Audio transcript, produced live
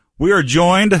We are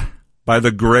joined by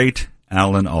the great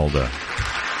Alan Alda.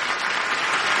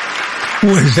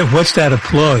 What's that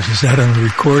applause? Is that on the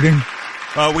recording?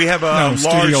 We have a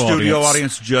large studio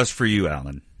audience just for you,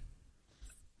 Alan.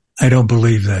 I don't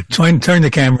believe that. Turn the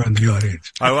camera on the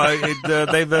audience.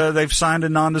 They've signed a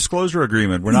non-disclosure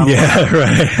agreement. We're not. Yeah,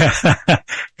 right. Yeah,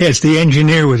 it's the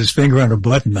engineer with his finger on a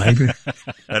button.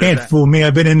 Can't fool me.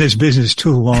 I've been in this business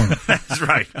too long. That's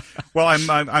right. Well,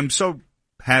 I'm so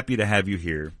happy to have you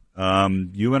here.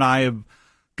 You and I have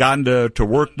gotten to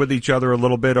work with each other a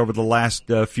little bit over the last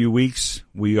few weeks.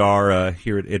 We are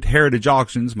here at Heritage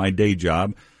Auctions, my day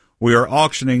job. We are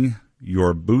auctioning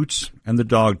your boots and the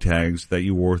dog tags that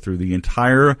you wore through the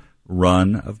entire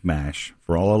run of MASH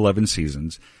for all 11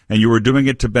 seasons. And you were doing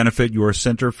it to benefit your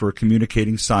Center for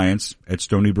Communicating Science at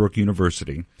Stony Brook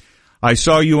University. I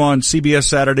saw you on CBS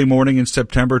Saturday Morning in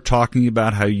September talking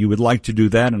about how you would like to do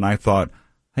that, and I thought,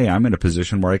 hey, I'm in a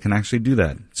position where I can actually do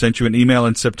that. Sent you an email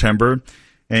in September,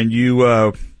 and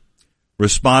you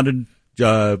responded,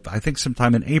 I think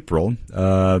sometime in April.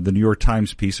 The New York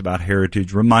Times piece about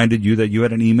Heritage reminded you that you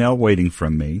had an email waiting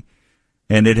from me,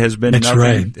 and it has been It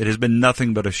has been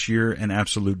nothing but a sheer and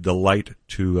absolute delight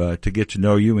to get to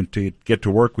know you and to get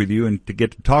to work with you and to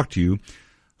get to talk to you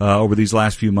over these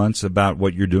last few months about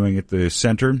what you're doing at the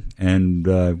center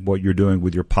and what you're doing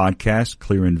with your podcast,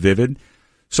 Clear and Vivid.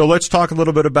 So let's talk a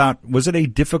little bit about, was it a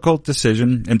difficult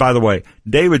decision? And by the way,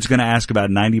 David's going to ask about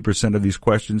 90% of these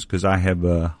questions because I have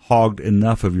hogged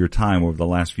enough of your time over the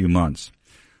last few months.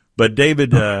 But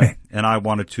David and I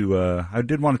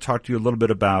did want to talk to you a little bit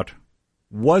about,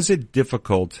 was it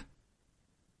difficult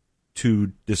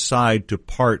to decide to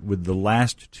part with the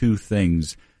last two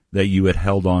things that you had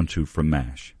held on to from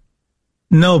MASH?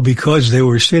 No, because they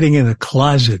were sitting in a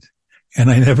closet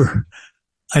and I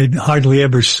hardly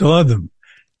ever saw them.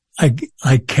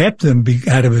 I kept them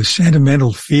out of a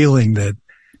sentimental feeling that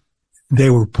they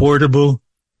were portable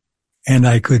and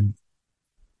I could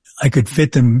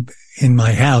fit them in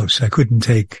my house. I couldn't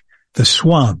take the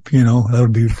swamp, that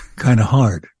would be kind of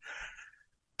hard.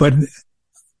 But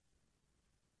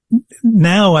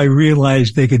now I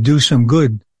realized they could do some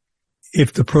good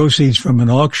if the proceeds from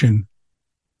an auction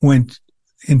went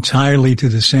entirely to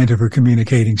the Center for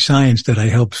Communicating Science that I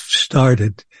helped start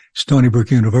at Stony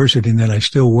Brook University and that I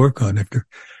still work on. After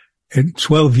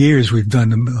 12 years, we've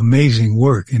done amazing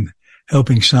work in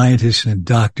helping scientists and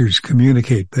doctors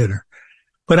communicate better.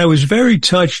 But I was very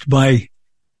touched by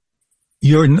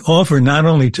your offer not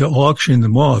only to auction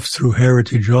them off through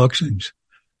Heritage Auctions,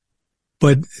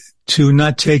 but to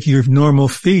not take your normal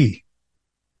fee.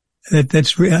 The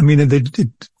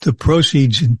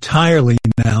proceeds entirely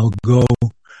now go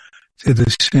to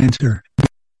the center,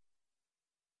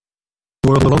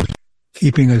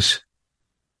 keeping us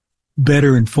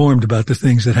better informed about the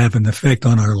things that have an effect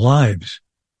on our lives.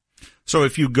 So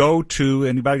if you go to,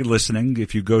 anybody listening,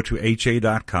 if you go to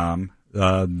ha.com,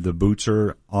 the boots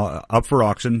are up for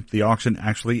auction. The auction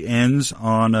actually ends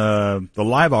on, the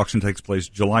live auction takes place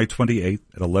July 28th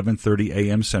at 11:30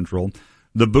 a.m. Central.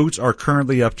 The boots are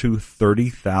currently up to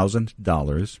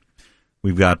 $30,000.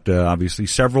 We've got, obviously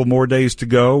several more days to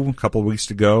go, a couple of weeks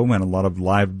to go, and a lot of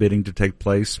live bidding to take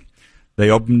place. They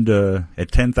opened,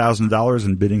 at $10,000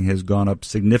 and bidding has gone up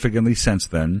significantly since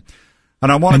then.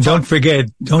 And I want to don't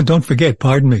forget,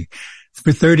 pardon me,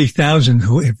 for 30,000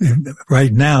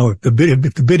 right now, if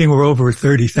the bidding were over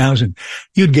 30,000,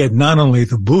 you'd get not only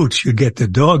the boots, you'd get the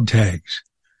dog tags.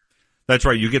 That's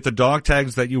right. You get the dog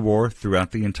tags that you wore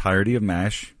throughout the entirety of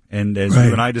MASH. And as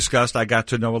you and I discussed, I got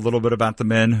to know a little bit about the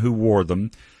men who wore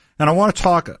them. And I want to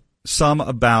talk some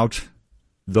about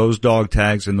those dog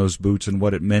tags and those boots and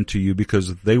what it meant to you,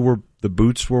 because the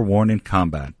boots were worn in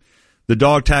combat. The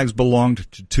dog tags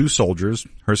belonged to two soldiers,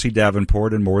 Hersey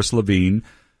Davenport and Morris Levine,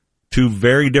 two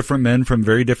very different men from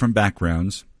very different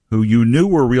backgrounds who you knew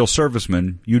were real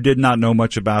servicemen. You did not know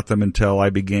much about them until I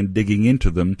began digging into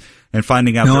them and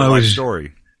finding out their life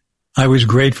story. I was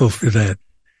grateful for that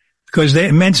because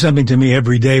it meant something to me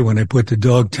every day when I put the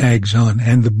dog tags on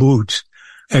and the boots.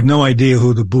 I have no idea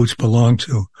who the boots belonged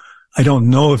to. I don't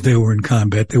know if they were in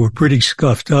combat. They were pretty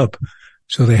scuffed up,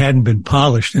 so they hadn't been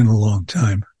polished in a long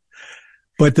time.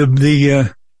 But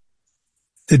the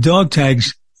dog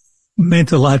tags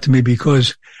meant a lot to me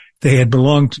because they had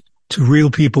belonged to real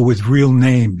people with real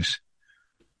names,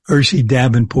 Hersey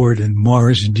Davenport and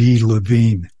Morris D.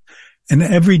 Levine. And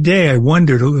every day I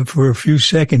wondered, for a few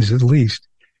seconds at least,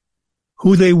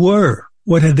 who they were.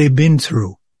 What had they been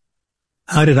through?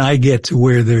 How did I get to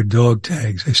wear their dog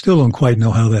tags? I still don't quite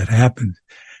know how that happened.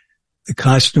 The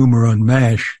costumer on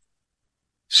MASH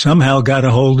somehow got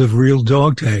a hold of real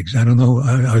dog tags. I don't know.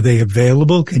 Are they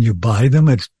available? Can you buy them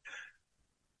at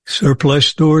surplus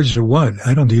stores or what?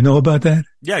 Do you know about that?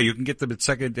 Yeah, you can get them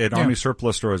at Army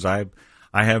surplus stores. I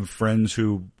have friends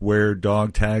who wear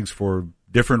dog tags for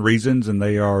different reasons, and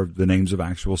they are the names of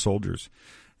actual soldiers.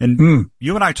 And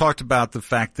you and I talked about the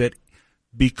fact that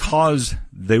because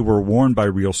they were worn by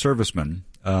real servicemen,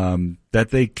 that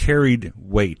they carried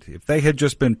weight. If they had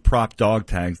just been prop dog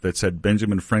tags that said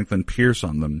Benjamin Franklin Pierce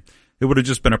on them, it would have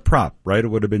just been a prop, right? It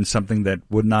would have been something that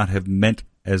would not have meant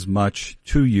as much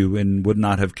to you and would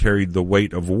not have carried the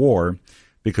weight of war,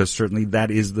 because certainly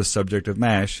that is the subject of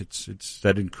MASH. It's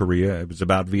set in Korea. It was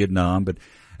about Vietnam, but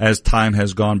as time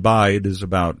has gone by, it is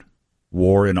about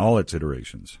war in all its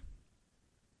iterations.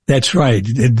 That's right.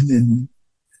 You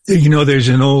know, there's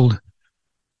an old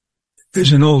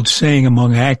saying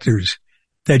among actors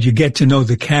that you get to know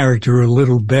the character a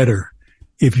little better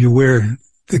if you wear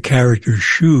the character's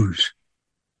shoes,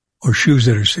 or shoes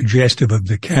that are suggestive of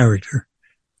the character.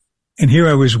 And here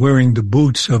I was wearing the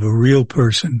boots of a real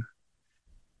person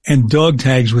and dog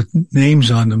tags with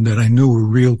names on them that I knew were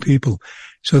real people.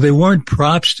 So they weren't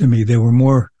props to me. They were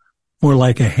more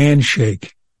like a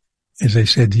handshake, as I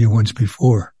said to you once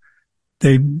before.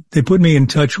 They put me in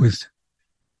touch with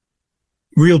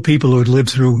real people who had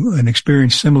lived through an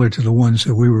experience similar to the ones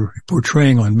that we were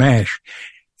portraying on MASH.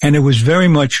 And it was very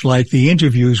much like the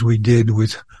interviews we did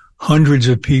with hundreds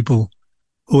of people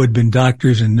who had been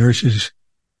doctors and nurses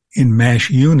in MASH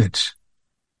units,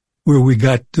 where we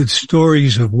got the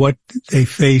stories of what they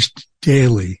faced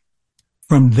daily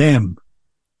from them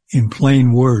in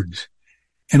plain words.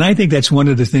 And I think that's one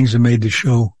of the things that made the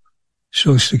show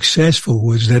so successful,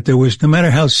 was that there was, no matter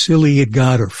how silly it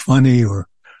got or funny or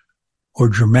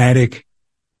dramatic,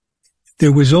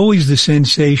 there was always the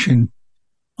sensation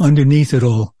underneath it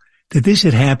all that this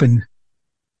had happened,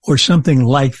 or something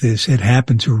like this had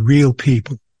happened to real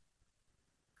people.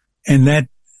 And that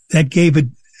gave it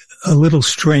a little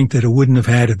strength that it wouldn't have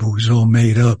had if it was all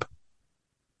made up.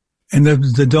 And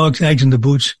the dog tags and the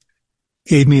boots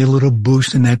gave me a little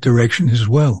boost in that direction as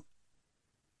well.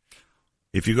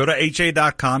 If you go to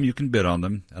HA.com, you can bid on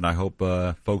them. And I hope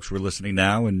folks who are listening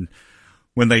now, and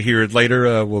when they hear it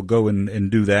later, will go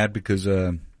and do that, because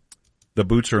the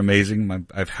boots are amazing.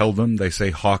 I've held them. They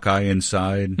say Hawkeye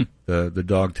inside. The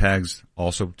dog tags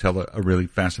also tell a really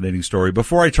fascinating story.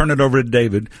 Before I turn it over to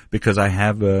David, because I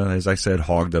have, as I said,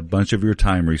 hogged a bunch of your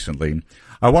time recently,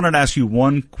 I wanted to ask you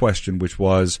one question, which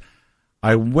was,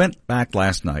 I went back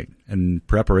last night in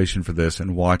preparation for this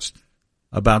and watched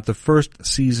about the first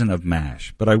season of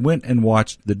MASH, but I went and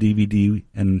watched the DVD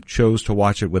and chose to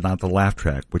watch it without the laugh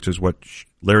track, which is what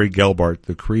Larry Gelbart,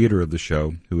 the creator of the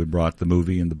show, who had brought the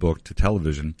movie and the book to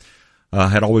television,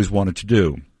 had always wanted to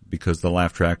do, because the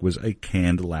laugh track was a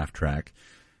canned laugh track,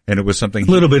 and it was something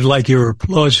a little bit like your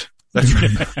applause. That's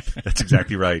right. That's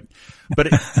exactly right. But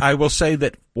I will say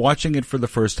that watching it for the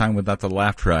first time without the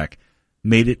laugh track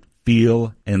made it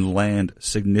feel and land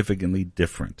significantly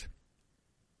different.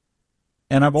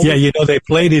 And I've always, they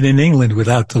played it in England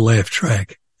without the laugh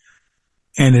track,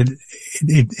 and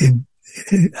it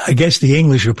I guess the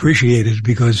English appreciated it,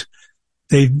 because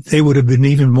they would have been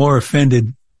even more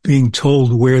offended being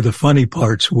told where the funny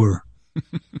parts were.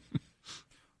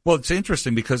 Well, it's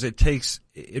interesting because it takes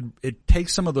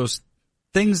some of those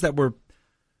things that were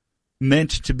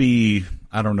meant to be,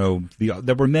 I don't know,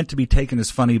 that were meant to be taken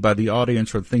as funny by the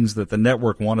audience, or things that the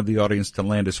network wanted the audience to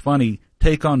land as funny,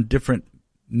 take on different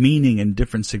meaning and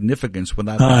different significance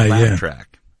without the laugh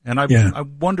track. And I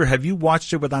wonder, have you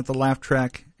watched it without the laugh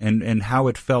track, and how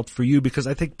it felt for you? Because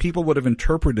I think people would have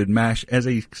interpreted MASH as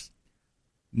a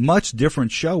much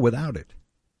different show without it.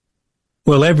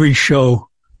 Well, every show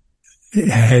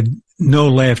had no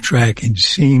laugh track in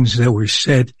scenes that were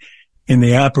set in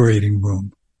the operating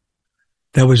room.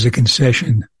 That was the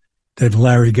concession that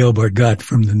Larry Gelbart got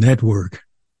from the network.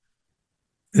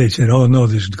 They said, oh no,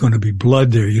 there's going to be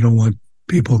blood there. You don't want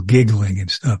people giggling and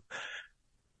stuff.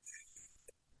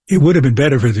 It would have been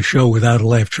better for the show without a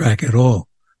laugh track at all.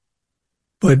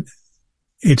 But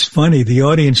it's funny, the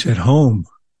audience at home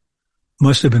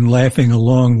must have been laughing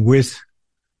along with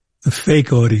the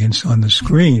fake audience on the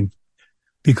screen,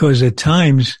 because at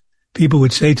times people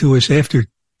would say to us after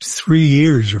 3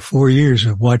 years or 4 years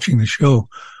of watching the show,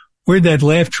 where'd that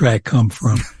laugh track come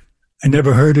from? I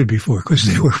never heard it before, because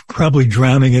they were probably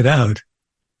drowning it out.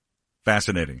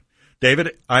 Fascinating.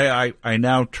 David, I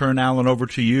now turn Alan over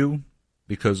to you,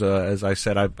 because, as I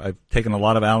said, I've taken a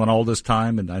lot of Alan Alda's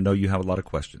time, and I know you have a lot of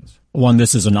questions. One,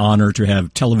 this is an honor to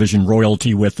have television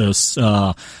royalty with us.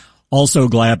 Also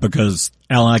glad because,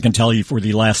 Alan, I can tell you for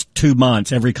the last 2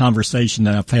 months, every conversation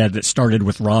that I've had that started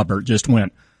with Robert just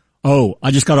went, oh,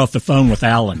 I just got off the phone with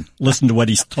Alan. Listen to what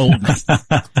he's told me.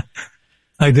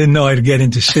 I didn't know I'd get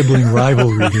into sibling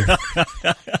rivalry here.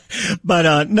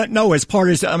 But no, as part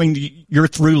of, I mean, your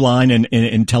through line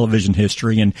in television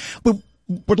history, and we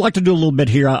would like to do a little bit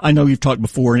here. I know you've talked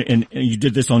before, and you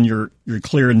did this on your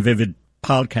Clear and Vivid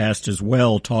podcast as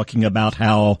well, talking about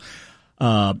how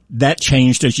that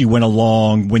changed as you went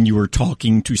along when you were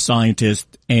talking to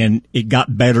scientists, and it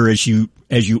got better as you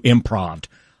improv'd.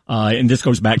 And this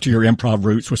goes back to your improv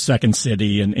roots with Second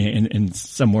City and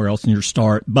somewhere else in your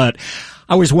start. But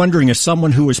I was wondering, as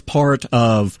someone who was part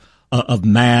of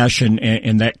MASH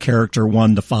and that character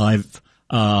won the 5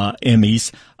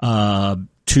 Emmys,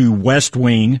 to West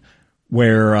Wing,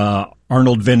 where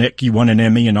Arnold Vinnick, you won an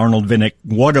Emmy, and Arnold Vinnick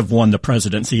would have won the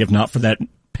presidency if not for that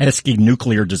pesky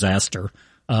nuclear disaster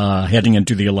heading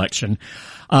into the election.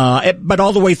 But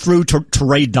all the way through to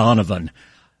Ray Donovan.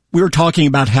 We were talking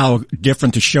about how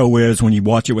different the show is when you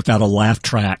watch it without a laugh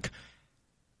track.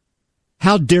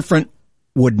 How different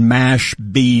would MASH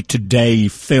be today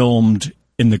filmed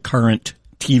in the current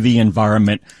TV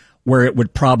environment, where it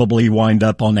would probably wind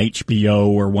up on HBO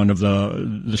or one of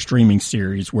the streaming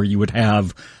series, where you would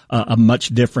have a much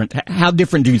different? How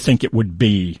different do you think it would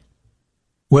be?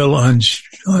 Well, on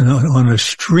a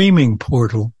streaming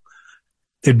portal,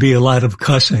 there'd be a lot of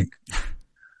cussing.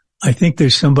 I think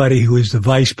there's somebody who is the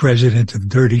vice president of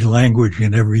dirty language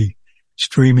in every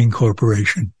streaming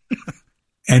corporation.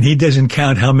 And he doesn't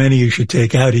count how many you should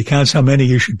take out. He counts how many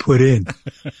you should put in.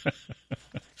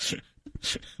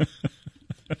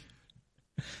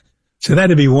 So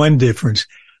that'd be one difference.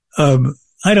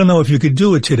 I don't know if you could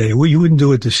do it today. Well, you wouldn't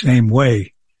do it the same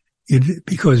way,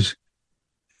 because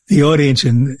the audience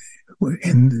in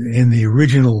the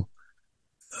original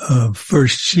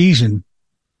first season,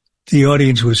 the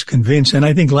audience was convinced, and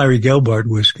I think Larry Gelbart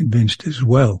was convinced as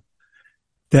well,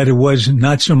 that it was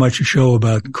not so much a show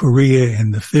about Korea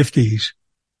in the 50s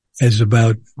as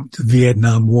about the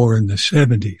Vietnam War in the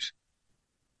 70s,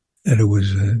 that it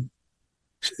was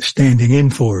standing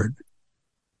in for it.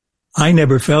 I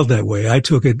never felt that way. I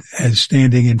took it as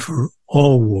standing in for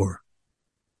all war,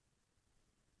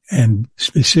 and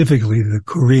specifically the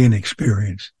Korean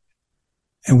experience.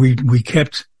 And we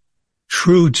kept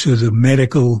true to the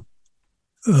medical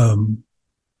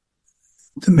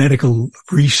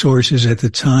resources at the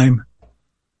time.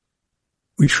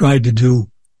 We tried to do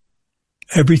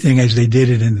everything as they did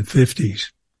it in the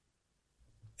 50s.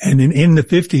 And in the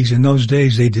 50s, in those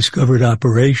days, they discovered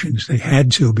operations. They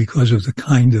had to, because of the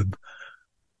kind of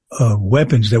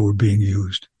weapons that were being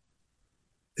used.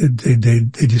 They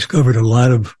discovered a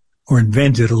lot of, or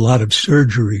invented a lot of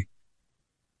surgery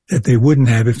that they wouldn't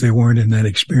have if they weren't in that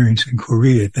experience in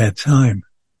Korea at that time.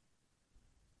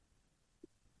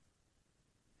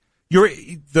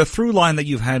 The through line that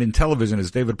you've had in television,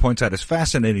 as David points out, is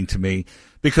fascinating to me,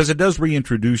 because it does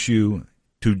reintroduce you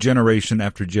to generation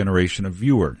after generation of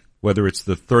viewer, whether it's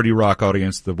the 30 Rock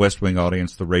audience, the West Wing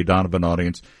audience, the Ray Donovan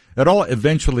audience. It all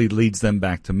eventually leads them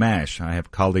back to MASH. I have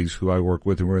colleagues who I work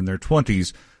with who are in their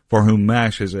 20s for whom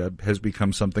MASH has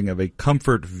become something of a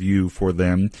comfort view for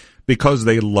them, because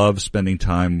they love spending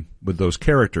time with those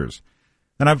characters.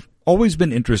 And I've always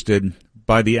been interested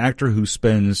by the actor who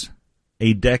spends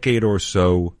a decade or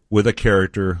so with a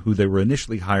character who they were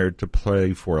initially hired to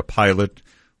play for a pilot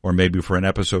or maybe for an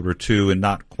episode or two, and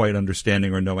not quite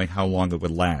understanding or knowing how long it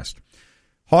would last.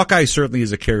 Hawkeye certainly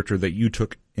is a character that you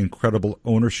took incredible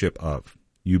ownership of.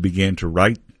 You began to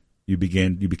write. You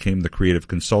became the creative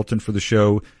consultant for the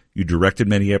show. You directed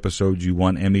many episodes. You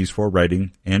won Emmys for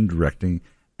writing and directing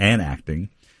and acting.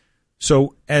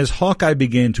 So as Hawkeye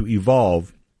began to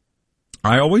evolve,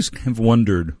 I always have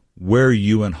wondered where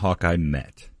you and Hawkeye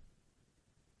met.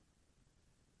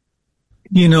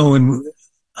 You know, and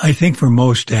I think for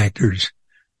most actors,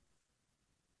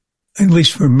 at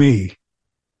least for me,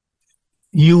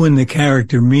 you and the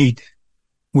character meet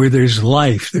where there's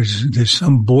life, there's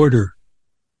some border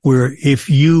where if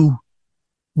you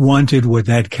wanted what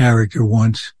that character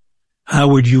wants, how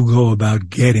would you go about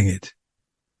getting it?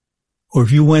 Or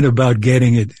if you went about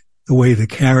getting it the way the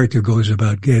character goes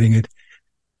about getting it,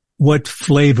 what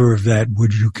flavor of that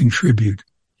would you contribute?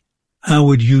 How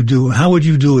would you do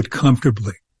it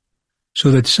comfortably, so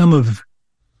that some of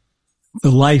the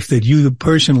life that you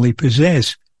personally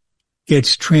possess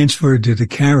gets transferred to the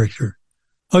character?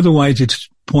 Otherwise, it's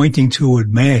pointing to a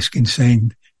mask and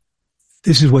saying,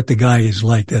 this is what the guy is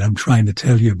like that I'm trying to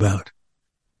tell you about.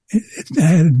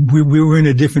 We were in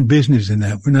a different business than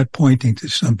that. We're not pointing to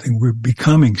something. We're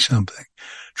becoming something,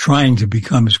 trying to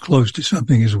become as close to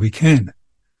something as we can.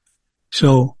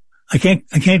 So I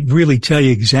can't really tell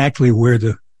you exactly where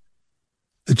the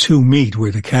two meet,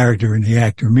 where the character and the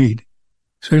actor meet.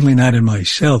 certainly not in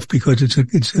myself, because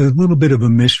it's a little bit of a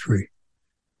mystery.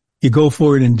 You go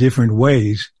for it in different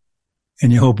ways,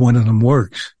 and you hope one of them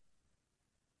works.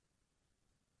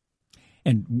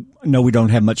 And no, we don't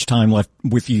have much time left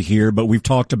with you here, but we've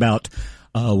talked about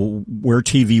where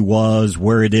TV was,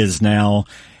 where it is now,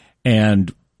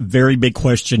 and very big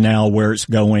question now where it's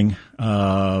going.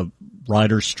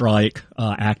 Writer strike,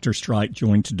 actor strike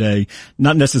joined today.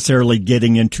 Not necessarily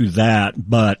getting into that,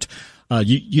 but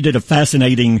you did a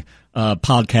fascinating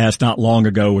podcast not long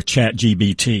ago with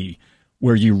ChatGPT,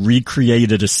 where you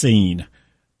recreated a scene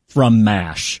from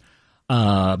MASH.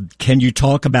 Can you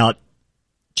talk about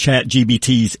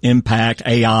ChatGPT's impact,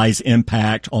 AI's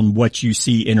impact on what you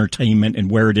see entertainment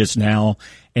and where it is now,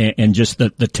 and just the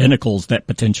tentacles that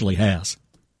potentially has?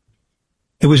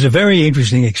 It was a very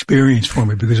interesting experience for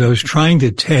me because I was trying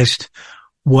to test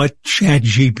what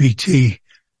ChatGPT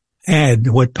had,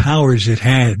 what powers it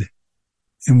had,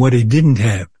 and what it didn't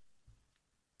have.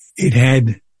 It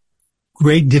had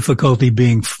great difficulty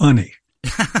being funny.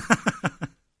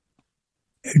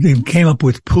 It came up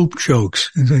with poop jokes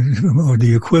or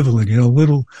the equivalent,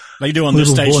 little. They do on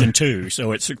this station too,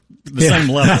 so it's the same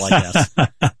level, I guess.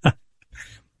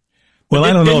 Well,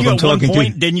 I don't know if I'm talking to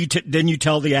you. Didn't you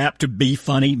tell the app to be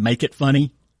funny, make it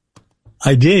funny?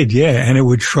 I did, yeah, and it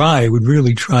would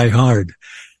really try hard.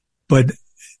 But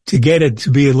to get it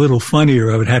to be a little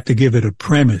funnier, I would have to give it a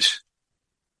premise.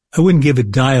 I wouldn't give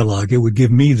it dialogue. It would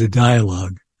give me the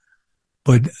dialogue.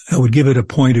 But I would give it a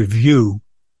point of view,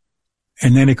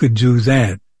 and then it could do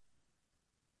that.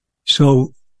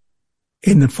 So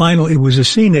in the final, it was a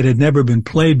scene that had never been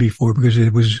played before because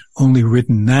it was only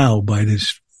written now by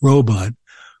this robot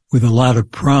with a lot of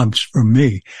prompts from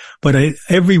me. But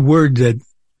every word that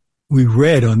we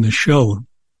read on the show,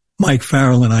 Mike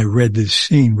Farrell and I read this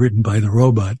scene written by the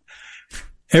robot.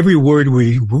 Every word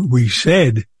we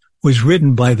said was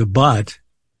written by the bot.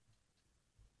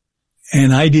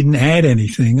 And I didn't add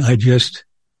anything. I just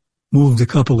moved a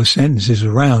couple of sentences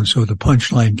around so the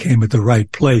punchline came at the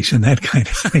right place and that kind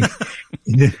of thing.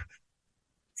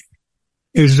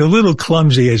 It was a little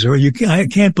clumsy I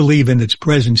can't believe in its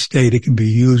present state it can be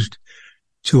used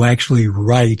to actually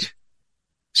write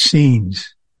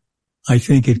scenes. I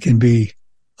think it can be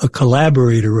a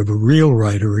collaborator of a real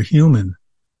writer, a human,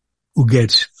 who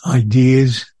gets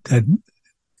ideas that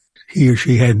he or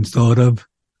she hadn't thought of,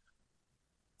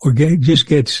 or just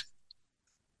gets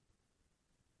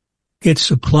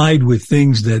supplied with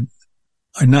things that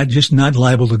are not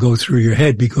liable to go through your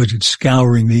head because it's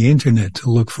scouring the internet to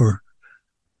look for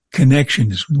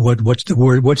connections. What's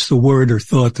the word or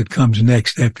thought that comes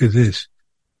next after this?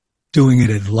 Doing it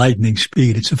at lightning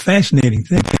speed. It's a fascinating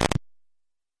thing.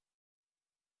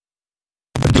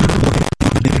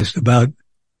 It's about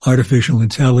artificial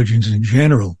intelligence in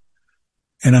general.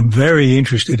 And I'm very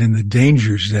interested in the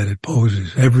dangers that it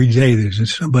poses. Every day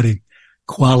there's somebody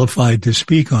qualified to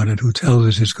speak on it who tells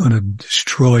us it's going to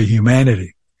destroy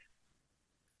humanity.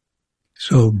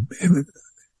 So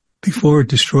before it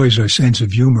destroys our sense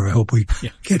of humor, I hope we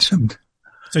get some.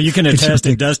 So you can attest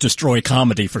it does destroy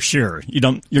comedy for sure.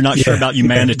 You're not sure about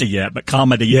humanity yet, but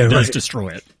comedy does destroy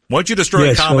it. Once you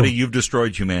destroy comedy, you've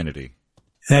destroyed humanity.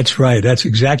 That's right. That's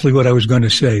exactly what I was going to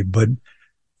say. But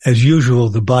as usual,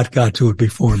 the bot got to it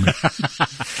before me.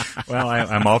 Well,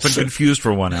 I'm often confused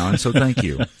for one, Alan, so thank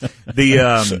you.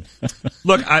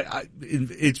 Look,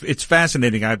 it's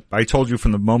fascinating. I told you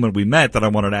from the moment we met that I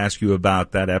wanted to ask you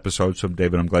about that episode. So,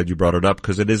 David, I'm glad you brought it up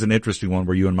because it is an interesting one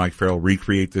where you and Mike Farrell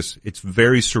recreate this. It's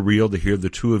very surreal to hear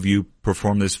the two of you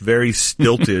perform this very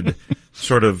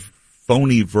sort of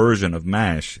phony version of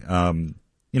MASH.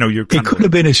 It could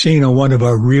have been a scene on one of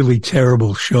our really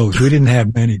terrible shows. We didn't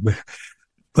have many,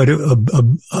 but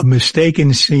a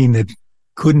mistaken scene that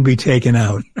couldn't be taken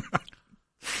out.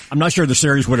 I'm not sure the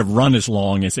series would have run as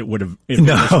long as it would have if it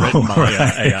was written by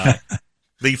AI.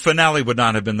 The finale would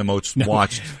not have been the most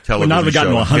watched television show. Would not have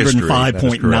gotten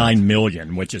 105.9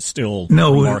 million, which is still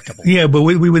remarkable. Yeah, but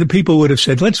the people would have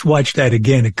said, "Let's watch that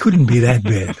again." It couldn't be that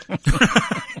bad.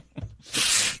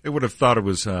 They would have thought it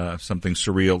was something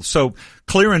surreal. So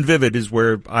Clear and Vivid is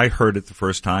where I heard it the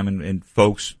first time. And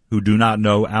folks who do not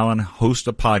know, Alan hosts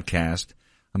a podcast.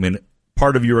 I mean,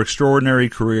 part of your extraordinary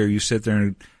career, you sit there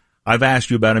and I've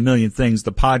asked you about a million things.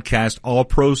 The podcast, all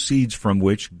proceeds from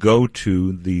which go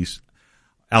to the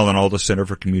Alan Alda Center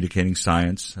for Communicating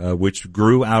Science, which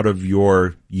grew out of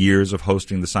your years of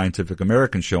hosting the Scientific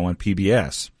American show on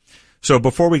PBS. So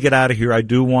before we get out of here, I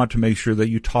do want to make sure that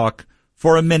you talk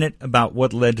for a minute about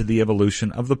what led to the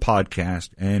evolution of the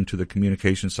podcast and to the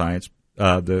Communication Science,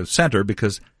 the center,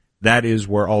 because that is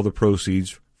where all the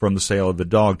proceeds from the sale of the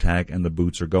dog tag and the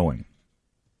boots are going.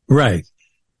 Right.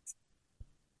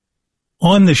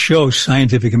 on the show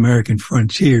Scientific American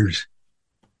Frontiers,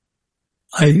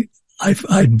 I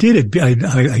did it.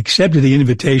 I accepted the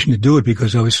invitation to do it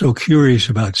because I was so curious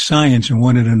about science and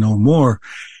wanted to know more.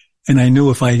 And I knew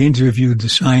if I interviewed the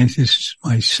scientists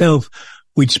myself,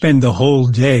 we'd spend the whole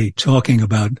day talking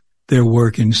about their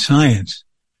work in science.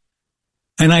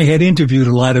 And I had interviewed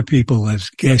a lot of people as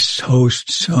guest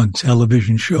hosts on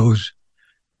television shows.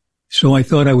 So I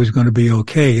thought I was going to be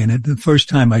okay. And the first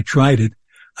time I tried it,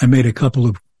 I made a couple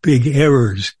of big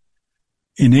errors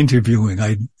in interviewing.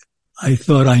 I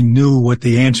thought I knew what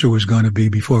the answer was going to be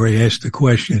before I asked the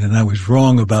question, and I was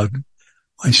wrong about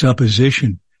my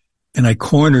supposition. And I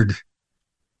cornered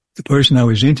the person I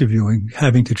was interviewing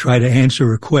having to try to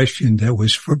answer a question that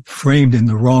was framed in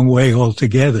the wrong way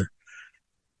altogether.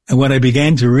 And what I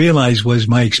began to realize was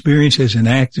my experience as an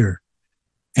actor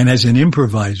and as an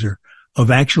improviser of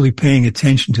actually paying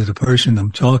attention to the person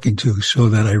I'm talking to so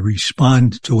that I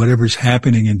respond to whatever's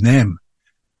happening in them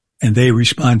and they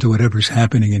respond to whatever's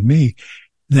happening in me.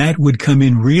 That would come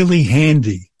in really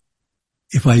handy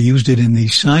if I used it in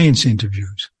these science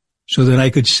interviews so that I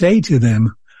could say to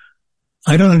them,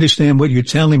 I don't understand what you're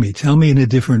telling me. Tell me in a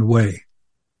different way.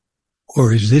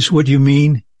 Or is this what you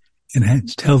mean?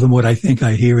 And tell them what I think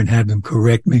I hear and have them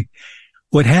correct me.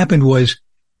 What happened was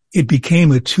it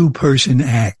became a two-person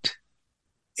act.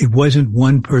 It wasn't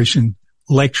one person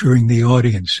lecturing the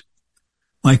audience.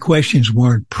 My questions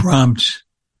weren't prompts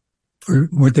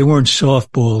they weren't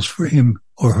softballs for him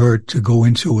or her to go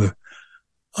into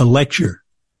a lecture.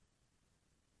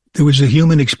 There was a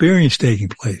human experience taking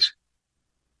place.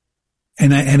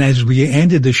 And as we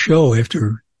ended the show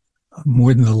after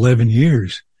more than 11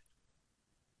 years,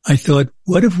 I thought,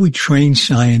 what if we train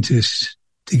scientists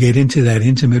to get into that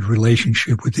intimate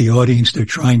relationship with the audience they're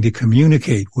trying to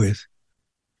communicate with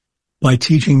by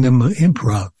teaching them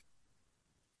improv,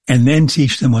 and then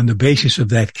teach them on the basis of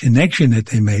that connection that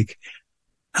they make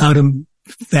how to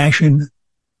fashion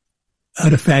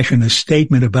a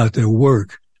statement about their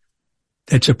work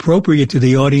that's appropriate to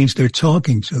the audience they're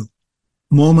talking to,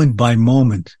 moment by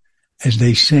moment, as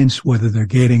they sense whether they're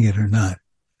getting it or not.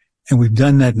 And we've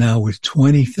done that now with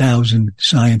 20,000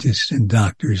 scientists and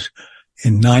doctors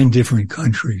in 9 different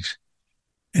countries.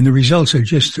 And the results are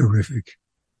just terrific.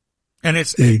 And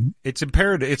it's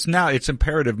imperative. It's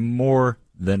imperative more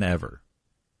than ever.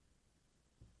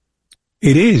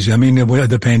 It is. I mean,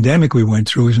 the pandemic we went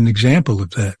through is an example of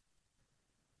that.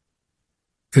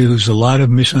 There was a lot of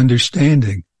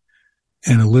misunderstanding,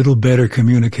 and a little better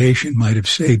communication might have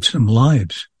saved some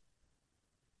lives.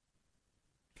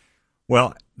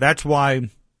 Well, that's why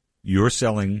you're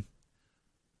selling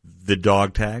the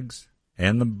dog tags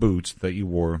and the boots that you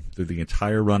wore through the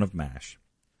entire run of MASH.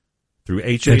 Through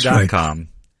HA.com. Right.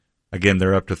 Again,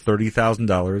 they're up to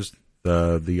 $30,000.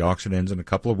 The auction ends in a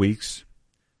couple of weeks.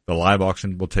 The live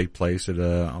auction will take place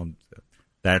on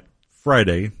that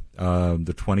Friday,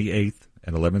 the 28th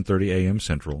at 11:30 a.m.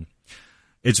 Central.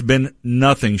 It's been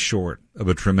nothing short of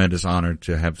a tremendous honor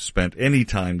to have spent any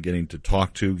time getting to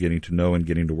talk to, getting to know, and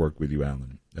getting to work with you,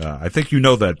 Alan. I think you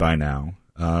know that by now.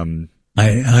 I'm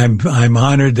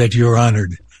honored that you're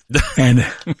honored, and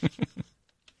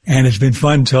it's been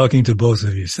fun talking to both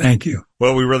of you. Thank you.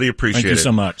 Well, we really appreciate it. Thank you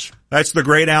so much. That's the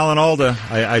great Alan Alda.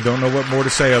 I don't know what more to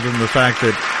say other than the fact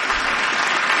that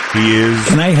he is.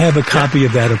 Can I have a copy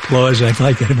of that applause? I'd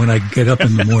like it when I get up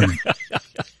in the morning.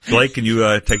 Blake, can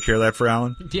you take care of that for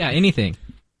Alan? Yeah, anything.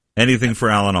 Anything for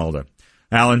Alan Alda.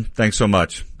 Alan, thanks so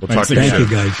much. We'll talk to you soon. Thank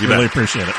you, guys. Really appreciate it.